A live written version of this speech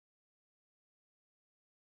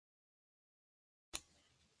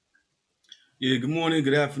Yeah, good morning,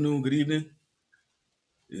 good afternoon, good evening.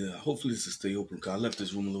 Yeah, hopefully this will stay open because I left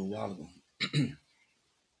this room a little while ago.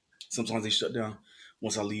 Sometimes they shut down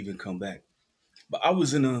once I leave and come back. But I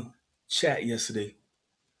was in a chat yesterday,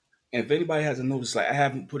 and if anybody hasn't noticed, like I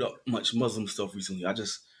haven't put up much Muslim stuff recently. I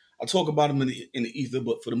talk about them in the ether,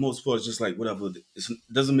 but for the most part, it's just like whatever. It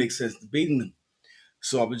doesn't make sense debating them.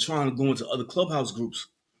 So I've been trying to go into other clubhouse groups,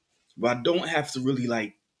 but I don't have to really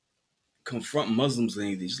like confront Muslims or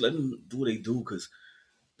anything. Just let them do what they do because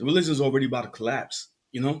the religion's already about to collapse,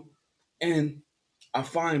 you know? And I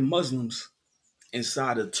find Muslims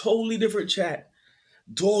inside a totally different chat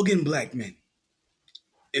dogging black men.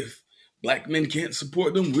 If black men can't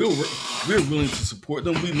support them, we're willing to support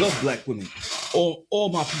them. We love black women.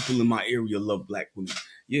 All my people in my area love black women.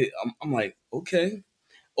 Yeah, I'm like, okay.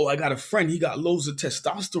 Oh, I got a friend, he got loads of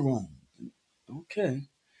testosterone. Okay.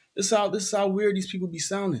 This is how weird these people be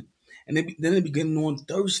sounding. And then they be getting on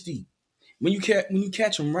thirsty. When you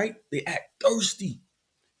catch them right, they act thirsty.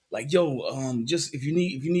 Like, yo, just if you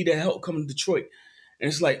need that help, come to Detroit. And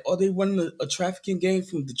it's like, are they running a trafficking gang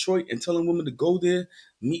from Detroit and telling women to go there,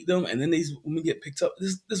 meet them, and then these women get picked up?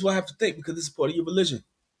 This is what I have to think because this is part of your religion.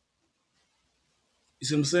 You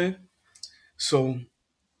see what I'm saying? So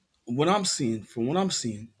from what I'm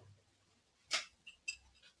seeing,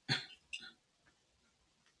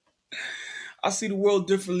 I see the world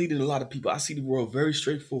differently than a lot of people. I see the world very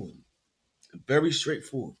straightforward. Very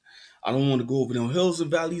straightforward. I don't want to go over no hills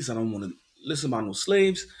and valleys. I don't want to listen about no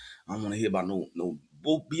slaves. I don't want to hear about no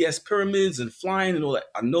BS pyramids and flying and all that.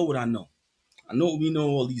 I know what I know. I know what we know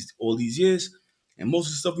all these years, and most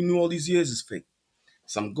of the stuff we knew all these years is fake.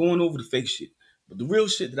 So I'm going over the fake shit. But the real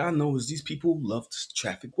shit that I know is these people love to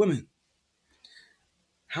traffic women.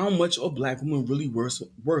 How much are black women really worth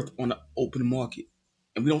on the open market?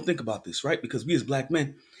 And we don't think about this, right? Because we as black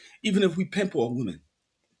men, even if we pimp our women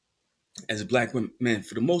as black women, men,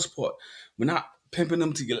 for the most part, we're not pimping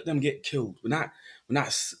them to let them get killed. We're not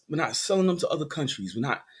selling them to other countries. We're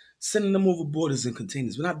not sending them over borders in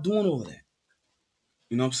containers. We're not doing all of that.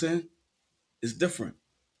 You know what I'm saying? It's different.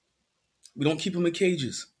 We don't keep them in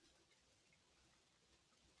cages.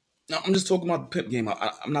 Now, I'm just talking about the pimp game.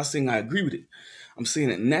 I'm not saying I agree with it. I'm saying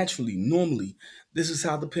that naturally, normally, this is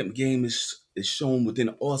how the pimp game is shown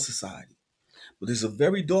within our society. But there's a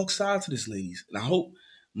very dark side to this, ladies. And I hope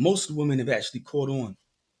most women have actually caught on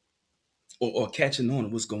or catching on to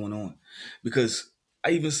what's going on. Because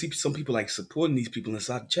I even see some people like supporting these people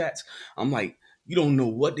inside the chats. I'm like, you don't know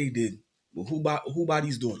what they did. But who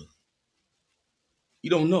body's daughter? You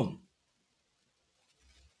don't know.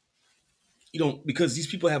 You don't, because these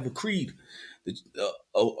people have a creed.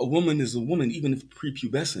 A woman is a woman, even if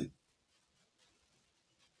prepubescent,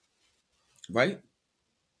 right?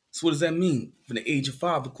 So what does that mean? From the age of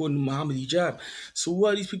 5, according to Muhammad Hijab. So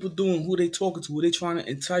what are these people doing? Who are they talking to? Who are they trying to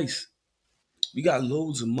entice? We got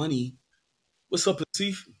loads of money. What's up,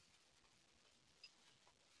 Latif?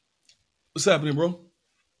 What's happening, bro?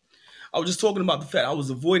 I was just talking about the fact I was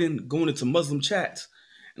avoiding going into Muslim chats,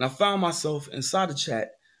 and I found myself inside a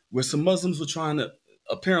chat where some Muslims were trying to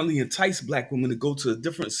apparently entice black women to go to a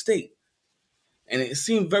different state, and it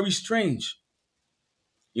seemed very strange,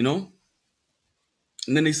 you know.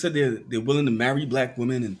 And then they said they're willing to marry black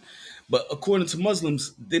women, but according to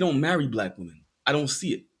Muslims, they don't marry black women. I don't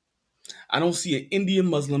see it. I don't see an Indian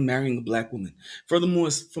Muslim marrying a black woman.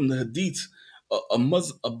 Furthermore, from the Hadiths,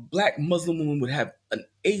 a black Muslim woman would have an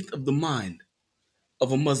eighth of the mind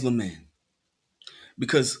of a Muslim man,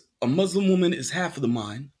 because a Muslim woman is half of the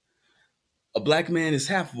mind, a black man is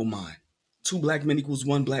half of a mind. Two black men equals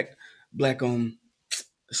one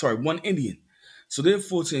Indian. So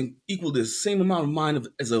therefore, to equal the same amount of mind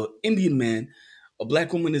as an Indian man, a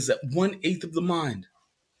black woman is at 1/8 of the mind.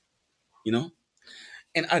 You know,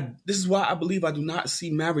 and this is why I believe I do not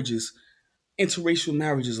see interracial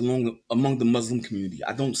marriages among the Muslim community.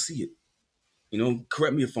 I don't see it. You know,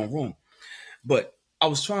 correct me if I'm wrong, but I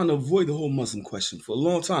was trying to avoid the whole Muslim question for a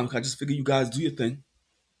long time. I just figured you guys do your thing.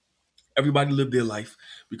 Everybody live their life.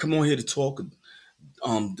 We come on here to talk,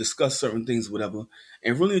 discuss certain things, whatever.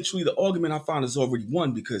 And really and truly, the argument I found is already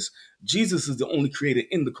won because Jesus is the only creator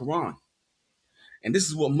in the Quran. And this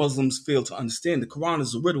is what Muslims fail to understand. The Quran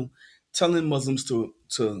is a riddle telling Muslims to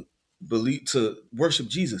believe, to worship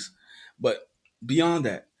Jesus. But beyond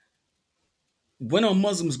that, when are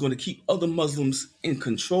Muslims going to keep other Muslims in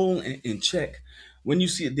control and in check when you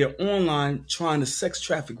see it, they're online trying to sex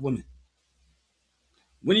traffic women?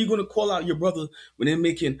 When are you going to call out your brother when they're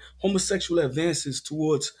making homosexual advances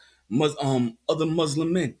towards other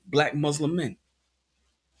Muslim men, black Muslim men?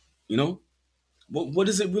 You know, what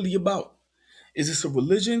is it really about? Is this a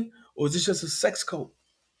religion or is this just a sex cult?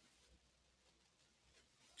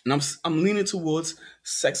 And I'm leaning towards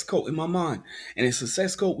sex cult in my mind. And it's a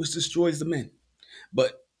sex cult which destroys the men.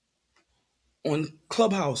 But on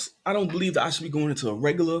Clubhouse, I don't believe that I should be going into a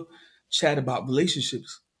regular chat about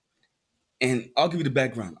relationships. And I'll give you the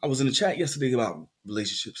background. I was in a chat yesterday about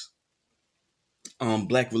relationships,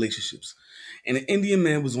 black relationships. And an Indian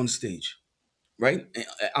man was on stage, right?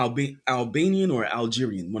 Albanian or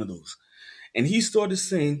Algerian, one of those. And he started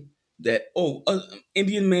saying that,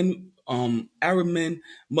 Indian men, Arab men,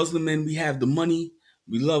 Muslim men, we have the money,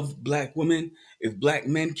 we love black women. If black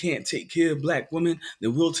men can't take care of black women,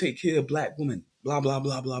 then we'll take care of black women. Blah blah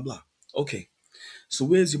blah blah blah. Okay, so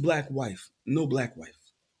where's your black wife? No black wife,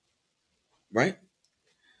 right?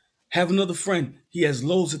 Have another friend. He has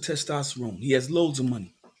loads of testosterone. He has loads of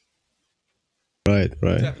money. Right, You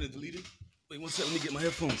right. tapping to delete it? Wait one second. Let me get my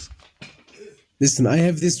headphones. Listen, I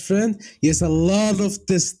have this friend. He has a lot of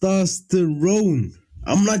testosterone.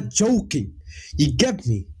 I'm not joking. You get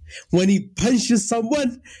me? When he punches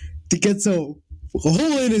someone, he gets a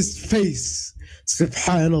hole in his face.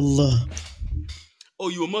 Subhanallah. Oh,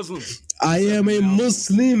 you a Muslim? I am a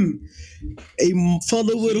Muslim, a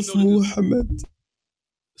follower of So you know Muhammad.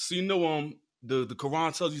 So you know, the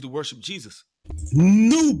Quran tells you to worship Jesus.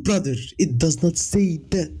 No, brother, it does not say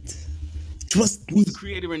that. Trust me. Who's the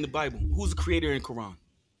creator in the Bible? Who's the creator in Quran?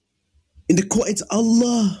 In the Quran, it's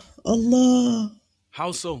Allah. Allah.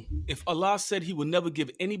 How so? If Allah said he would never give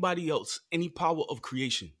anybody else any power of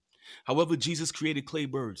creation, however, Jesus created clay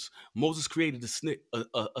birds, Moses created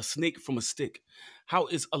a snake from a stick. How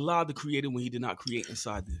is Allah the creator when he did not create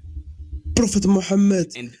inside there? Prophet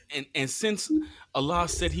Muhammad. And since Allah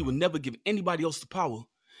said he would never give anybody else the power,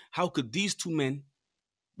 how could these two men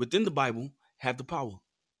within the Bible have the power?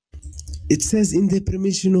 It says in the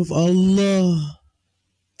permission of Allah.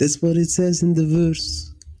 That's what it says in the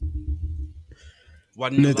verse. Why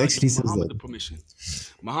didn't No, it Allah actually give says Muhammad that. the permission?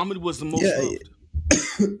 Muhammad was the most Yeah. loved.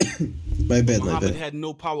 My bad, my Muhammad bad. had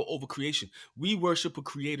no power over creation. We worship a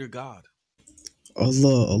creator God.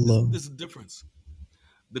 Allah, Allah. There's a difference.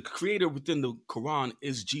 The creator within the Quran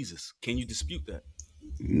is Jesus. Can you dispute that?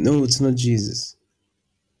 No, it's not Jesus.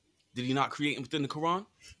 Did he not create within the Quran?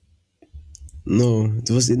 No, it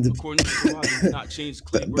was in the. According to the Quran, he did not change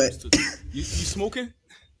clay But- birds to. You smoking?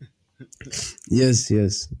 Yes,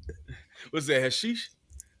 yes. What's that, hashish?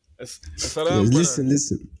 That's Yes, haram, listen.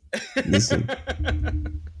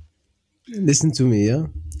 Listen to me, yeah?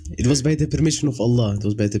 It was by the permission of Allah. It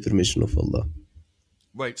was by the permission of Allah.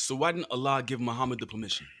 Right. So why didn't Allah give Muhammad the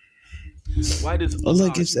permission? Why does Allah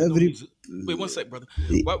gives even though every- he's- Wait one sec, brother.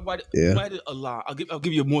 Yeah. Why did Allah? I'll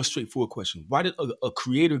give you a more straightforward question. Why did a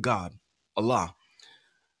creator God, Allah,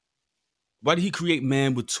 why did he create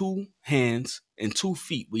man with 2 hands and 2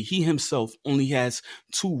 feet, where he himself only has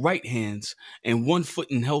 2 right hands and 1 foot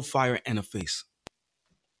in hellfire and a face?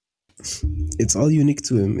 It's all unique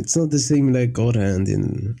to him. It's not the same like God hand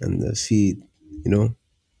and the feet, you know?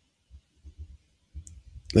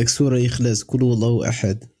 Like Surah Ikhlas, Qul Huwallahu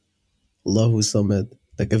Ahad, Allahu Samad.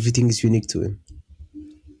 Like everything is unique to him.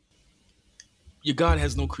 Your God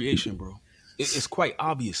has no creation, bro. It's quite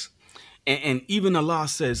obvious. And even Allah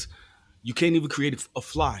says you can't even create a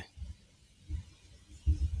fly.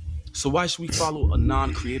 So why should we follow a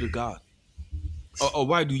non-creator God? Or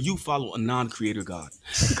why do you follow a non-creator God?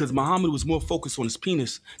 Because Muhammad was more focused on his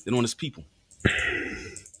penis than on his people.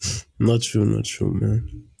 Not true,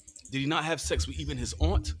 man. Did he not have sex with even his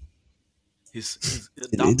aunt? His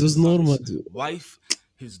It was normal. wife,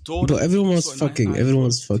 his daughter. But everyone was Sorry, fucking. not Everyone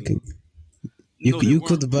was Fatima. fucking. No, they You weren't.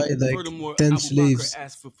 could buy like Furthermore, 10 Abu slaves. Bakr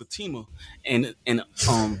asked for Fatima, and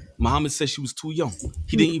Muhammad said she was too young.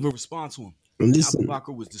 He didn't even respond to him. Listen, Abu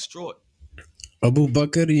Bakr was distraught. Abu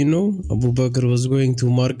Bakr, you know, Abu Bakr was going to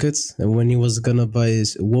markets, and when he was gonna buy a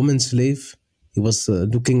woman slave, he was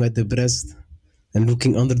looking at the breast and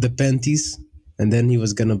looking under the panties, and then he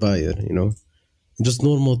was gonna buy her, you know. Just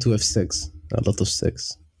normal to have sex, a lot of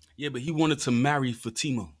sex. Yeah, but he wanted to marry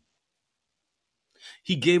Fatima.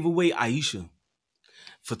 He gave away Aisha.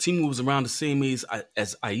 Fatima was around the same age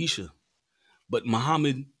as Aisha, but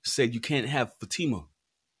Muhammad said you can't have Fatima.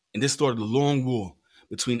 And this started a long war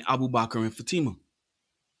between Abu Bakr and Fatima.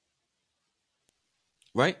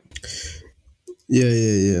 Right?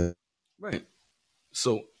 Yeah. Right.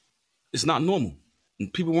 So it's not normal.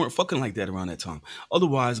 And people weren't fucking like that around that time.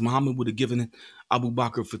 Otherwise, Muhammad would have given Abu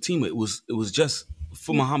Bakr Fatima. It was just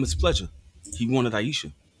for Muhammad's pleasure. He wanted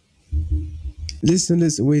Aisha. Listen,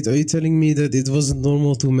 wait, are you telling me that it wasn't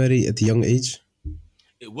normal to marry at a young age?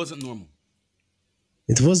 It wasn't normal.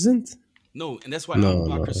 It wasn't? No, and that's why No, Abu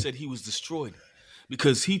Bakr no. said he was destroyed.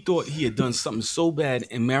 Because he thought he had done something so bad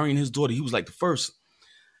in marrying his daughter. He was like the first.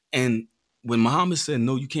 And when Muhammad said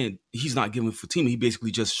no, you can't. He's not giving Fatima. He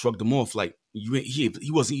basically just shrugged him off like he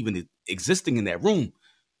wasn't even existing in that room.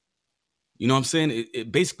 You know what I'm saying?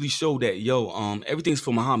 It basically showed that everything's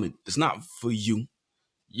for Muhammad. It's not for you.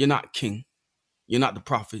 You're not king. You're not the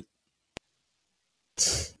prophet.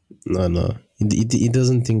 No, no. He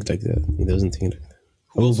doesn't think like that. He doesn't think like that.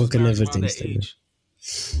 Who Abu else was Bakr married never around that thinks like that. age?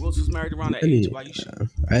 Who else was married around that age? Ali, Of Aisha.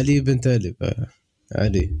 Ali ibn Talib.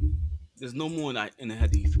 Ali. There's no more in the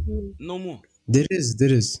hadith. No more. There's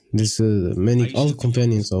many, all Aisha's the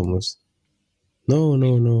companions youngest. almost. No,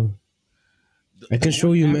 no, no. I The can show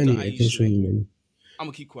one you after many. I can show Aisha. you many. I'm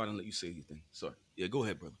gonna keep quiet and let you say your thing. Sorry. Yeah, go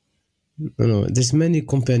ahead, brother. No, no. There's many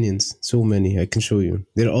companions. So many. I can show you.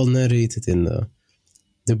 They're all narrated in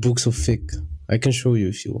the books of fiqh. I can show you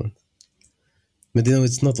if you want. But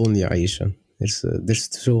it's not only Aisha. There's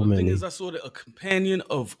so Well, the thing is, many. I saw that a companion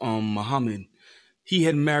of Muhammad, he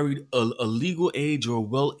had married a legal age or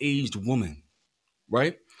well aged woman,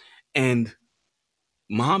 right? And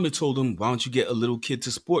Muhammad told him, "Why don't you get a little kid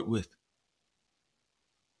to sport with?"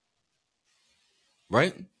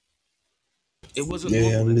 Right? It wasn't Yeah, yeah,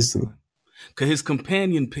 normal I'm at that listening. time because his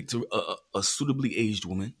companion picked a suitably aged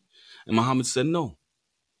woman, and Muhammad said no.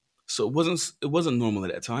 So it wasn't normal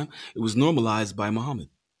at that time. It was normalized by Muhammad.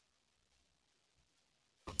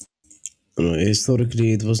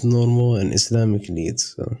 Historically, it was normal, and Islamically,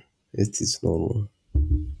 it's normal.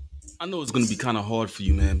 I know it's going to be kind of hard for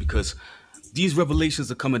you, man, because these revelations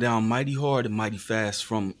are coming down mighty hard and mighty fast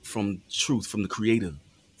from truth, from the Creator,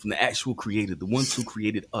 from the actual Creator, the ones who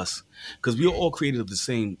created us, because we are all created of the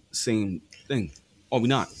same thing, are we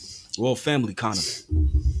not? We're all family, kind of.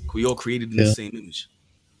 We all created in the Yeah. same image.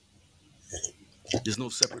 There's no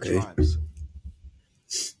separate Okay. tribes.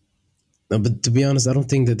 No, but to be honest, I don't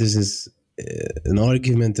think that this is an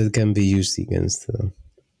argument that can be used against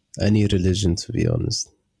any religion. To be honest.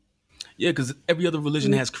 Yeah, because every other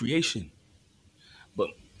religion has creation, but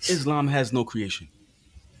Islam has no creation.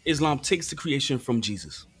 Islam takes the creation from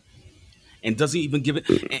Jesus and doesn't even give it,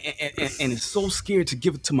 and is so scared to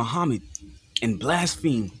give it to Muhammad and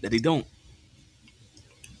blaspheme that they don't.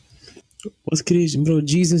 What's creation, bro?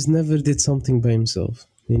 Jesus never did something by himself.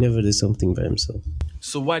 He never did something by himself.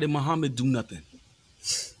 So why did Muhammad do nothing?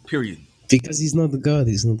 Period. Because he's not God.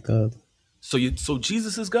 He's not God. So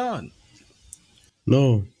Jesus is God.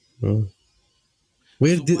 No, no. So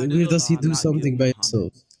why did Where does he Allah do not give something by Muhammad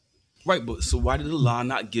himself? right? But so why did Allah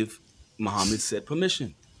not give Muhammad said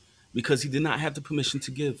permission? Because he did not have the permission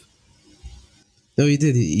to give. No, he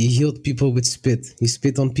did. He healed people with spit. He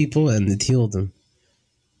spit on people and it healed them.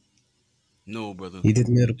 No, brother. He did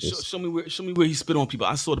Show, miracles. show me where he spit on people.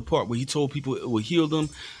 I saw the part where he told people it would heal them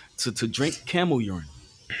to drink camel urine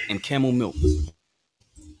and camel milk.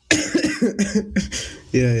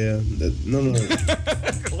 Yeah, yeah. No, no.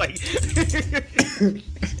 Like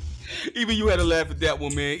even you had to laugh at that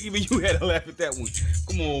one, man. Even you had to laugh at that one.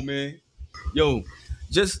 Come on, man. Yo,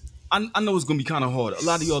 I know it's gonna be kind of hard. A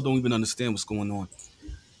lot of y'all don't even understand what's going on.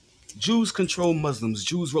 Jews control Muslims.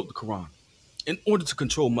 Jews wrote the Quran in order to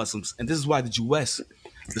control Muslims, and this is why the Jewess,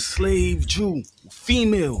 the slave Jew,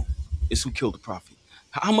 female, is who killed the Prophet.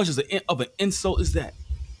 How much of an insult is that?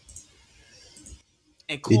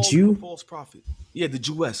 And Did called him a you? false prophet. Yeah, the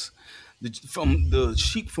Jewess, from the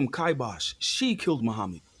sheep from Kaibosh, she killed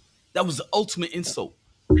Muhammad. That was the ultimate insult.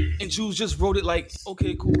 And Jews just wrote it like,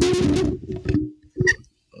 okay, cool.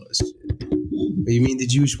 You mean the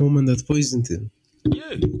Jewish woman that poisoned him?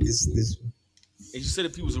 Yeah. This. And you said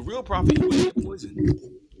if he was a real prophet, he wouldn't get poisoned.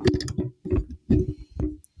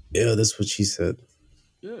 Yeah, that's what she said.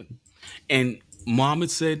 Yeah. And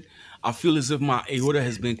Muhammad said, I feel as if my aorta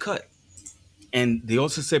has been cut. And they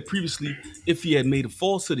also said previously, if he had made a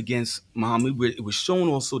falsehood against Muhammad, where it was shown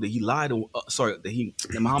also that he lied,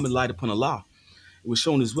 that Muhammad lied upon Allah, it was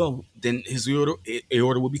shown as well, then his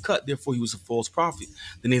aorta would be cut. Therefore, he was a false prophet.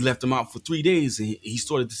 Then they left him out for 3 days, and he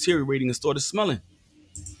started deteriorating and started smelling.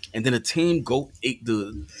 And then a tame goat ate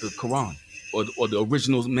the Quran or the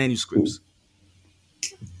original manuscripts.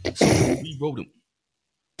 So he rewrote them.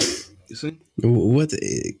 You see? What?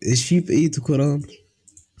 A sheep ate the Quran?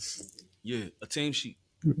 Yeah, a tame sheep.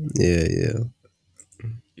 Yeah, yeah.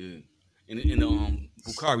 Yeah, in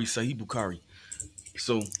Bukhari, Sahih Bukhari.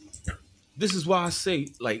 So this is why I say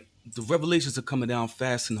like the revelations are coming down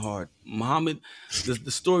fast and hard. Muhammad,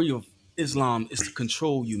 the story of Islam is to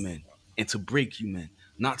control you men and to break you men,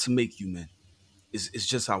 not to make you men. It's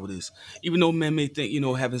just how it is. Even though men may think,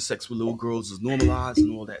 having sex with little girls is normalized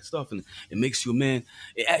and all that stuff, and it makes you a man,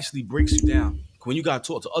 it actually breaks you down. When you gotta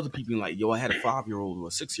talk to other people and like, yo, I had a 5-year-old or a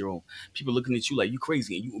 6-year-old, people looking at you like you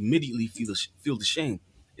crazy, and you immediately feel the shame.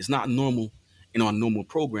 It's not normal, in our normal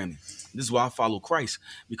programming. This is why I follow Christ,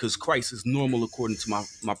 because Christ is normal according to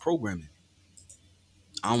my programming.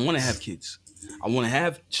 I don't want to have kids. I want to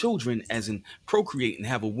have children, as in procreate and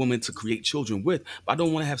have a woman to create children with, but I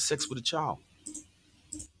don't want to have sex with a child.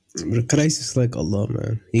 But Christ is like Allah,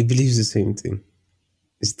 man. He believes the same thing.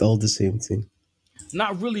 It's all the same thing.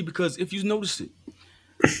 Not really, because if you notice it,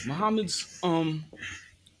 Muhammad's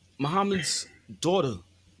Muhammad's daughter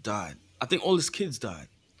died. I think all his kids died,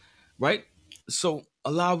 right? So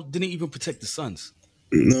Allah didn't even protect the sons.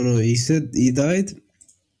 No, no, he said he died,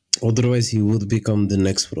 otherwise he would become the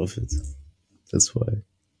next prophet. That's why.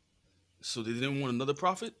 So they didn't want another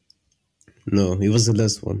prophet. No, he was the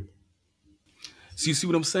last one. So you see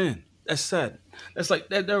what I'm saying? That's sad. That's like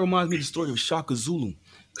that reminds me of the story of Shaka Zulu.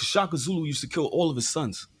 Because Shaka Zulu used to kill all of his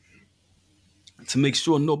sons to make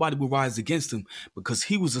sure nobody would rise against him, because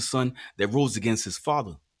he was a son that rose against his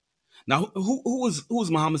father. Now, who was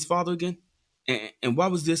Muhammad's father again? And why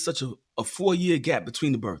was there such a 4 year gap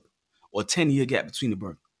between the birth, or 10 year gap between the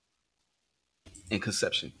birth and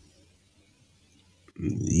conception?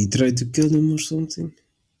 He tried to kill him or something.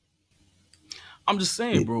 I'm just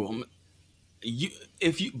saying, bro. You,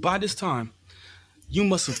 if you by this time you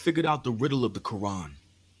must have figured out the riddle of the Quran.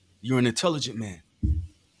 You're an intelligent man.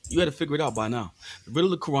 You had to figure it out by now. The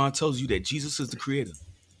riddle of the Quran tells you that Jesus is the creator.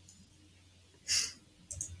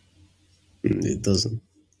 It doesn't.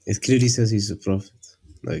 It clearly says he's a prophet.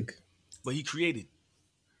 Like, But he created.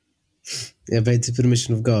 yeah, by the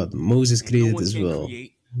permission of God. Moses No created one as can well.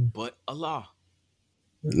 create but Allah.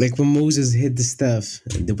 Like when Moses hit the staff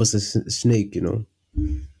and there was a snake,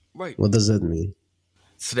 Right. What does that mean?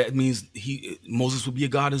 So that means Moses would be a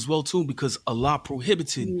god as well too, because Allah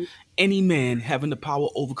prohibited any man having the power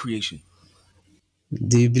over creation.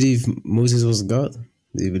 Do you believe Moses was God?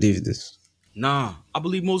 Do you believe this? Nah, I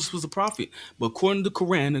believe Moses was a prophet, but according to the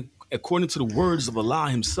Quran, according to the words of Allah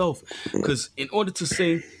himself, because in order to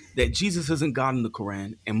say that Jesus isn't God in the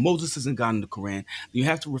Quran and Moses isn't God in the Quran, you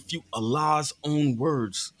have to refute Allah's own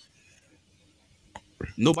words.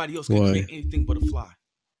 Nobody else can Why? create anything but a fly.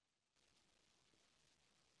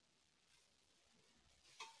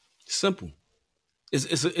 Simple.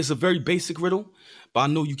 It's a very basic riddle, but I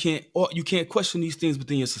know you can't question these things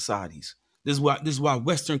within your societies. This is why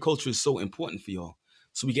Western culture is so important for y'all,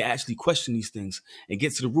 so we can actually question these things and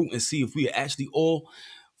get to the root and see if we are actually all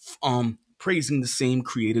praising the same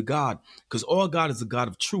creator God. Because our God is a God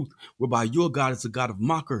of truth, whereby your God is a God of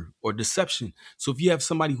mocker or deception. So if you have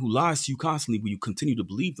somebody who lies to you constantly, will you continue to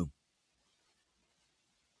believe them?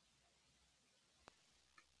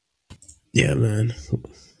 Yeah, man.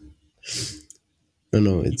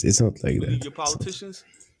 No, it's not like You believe that. your It's not. politicians?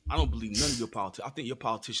 I don't believe none of your politicians. I think your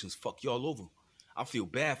politicians fuck y'all over. I feel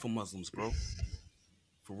bad for Muslims, bro.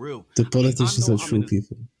 For real. The I mean, I politicians know are I'm in true a,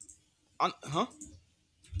 people. huh?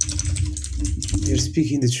 You're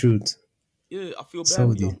speaking the truth. Yeah, I feel bad for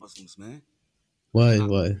y'all Saudi. Muslims, man. Why? I,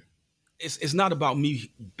 Why? it's not about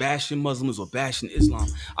me bashing Muslims or bashing Islam.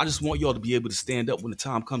 I just want y'all to be able to stand up when the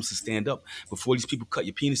time comes to stand up before these people cut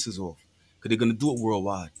your penises off, because they're gonna do it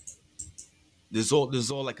worldwide. There's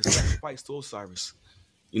all like a sacrifice to Osiris.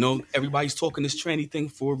 Everybody's talking this tranny thing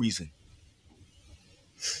for a reason.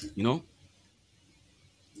 You know,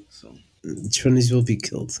 so The Chinese will be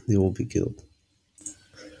killed. They will be killed.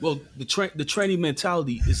 well, the tranny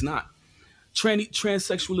mentality is not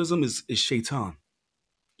transsexualism is shaitan.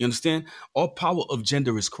 You understand? Our power of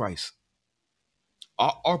gender is Christ.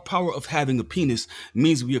 Our power of having a penis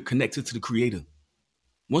means we are connected to the Creator.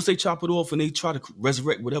 Once they chop it off and they try to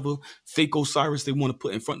resurrect whatever fake Osiris they want to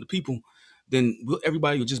put in front of the people, then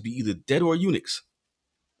everybody will just be either dead or eunuchs.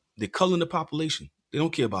 They're culling the population. They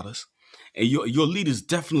don't care about us. And your leaders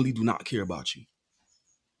definitely do not care about you.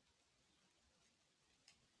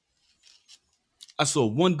 I saw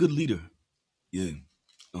one good leader. Yeah.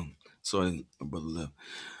 Sorry, my brother left.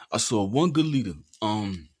 I saw one good leader.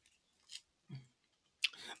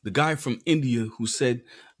 The guy from India who said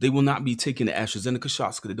they will not be taking the AstraZeneca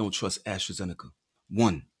shots because they don't trust AstraZeneca.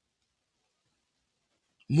 One.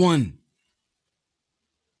 One.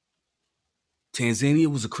 Tanzania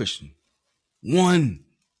was a Christian. One.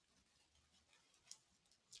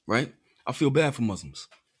 Right? I feel bad for Muslims.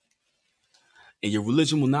 And your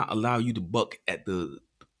religion will not allow you to buck at the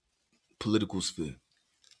political sphere.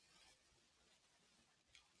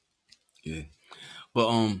 Yeah. But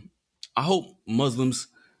I hope Muslims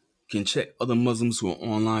can check other Muslims who are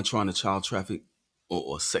online trying to child traffic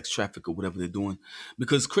or sex traffic or whatever they're doing,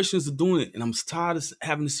 because Christians are doing it. And I'm tired of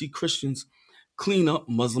having to see Christians clean up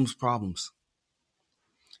Muslims' problems.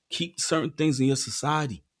 Keep certain things in your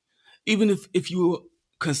society. Even if you're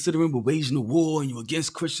considering we're waging a war and you're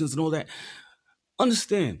against Christians and all that,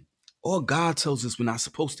 Understand, all God tells us we're not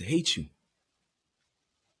supposed to hate you.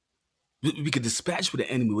 We could dispatch with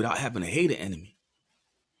the enemy without having to hate an enemy.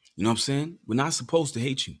 You know what I'm saying? We're not supposed to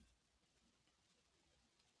hate you.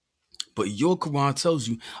 But your Quran tells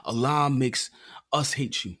you Allah makes us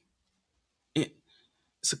hate you.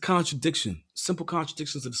 It's a contradiction. Simple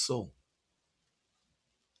contradictions of the soul.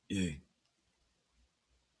 Yeah.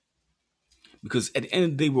 Because at the end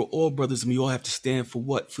of the day, we're all brothers and we all have to stand for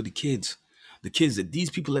what? For the kids. The kids that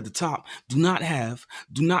these people at the top do not have,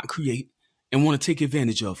 do not create, and want to take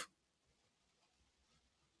advantage of.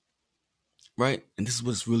 Right? And this is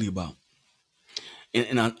what it's really about.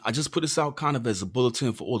 And I just put this out kind of as a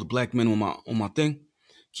bulletin for all the black men on my thing.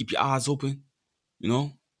 Keep your eyes open, you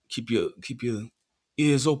know, keep your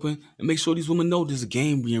ears open, and make sure these women know there's a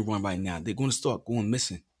game being run right now. They're going to start going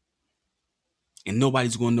missing. And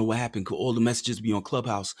nobody's going to know what happened because all the messages be on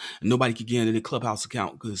Clubhouse and nobody can get into their Clubhouse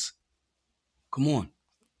account because, come on,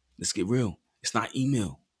 let's get real. It's not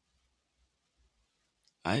email.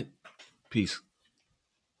 All right? Peace.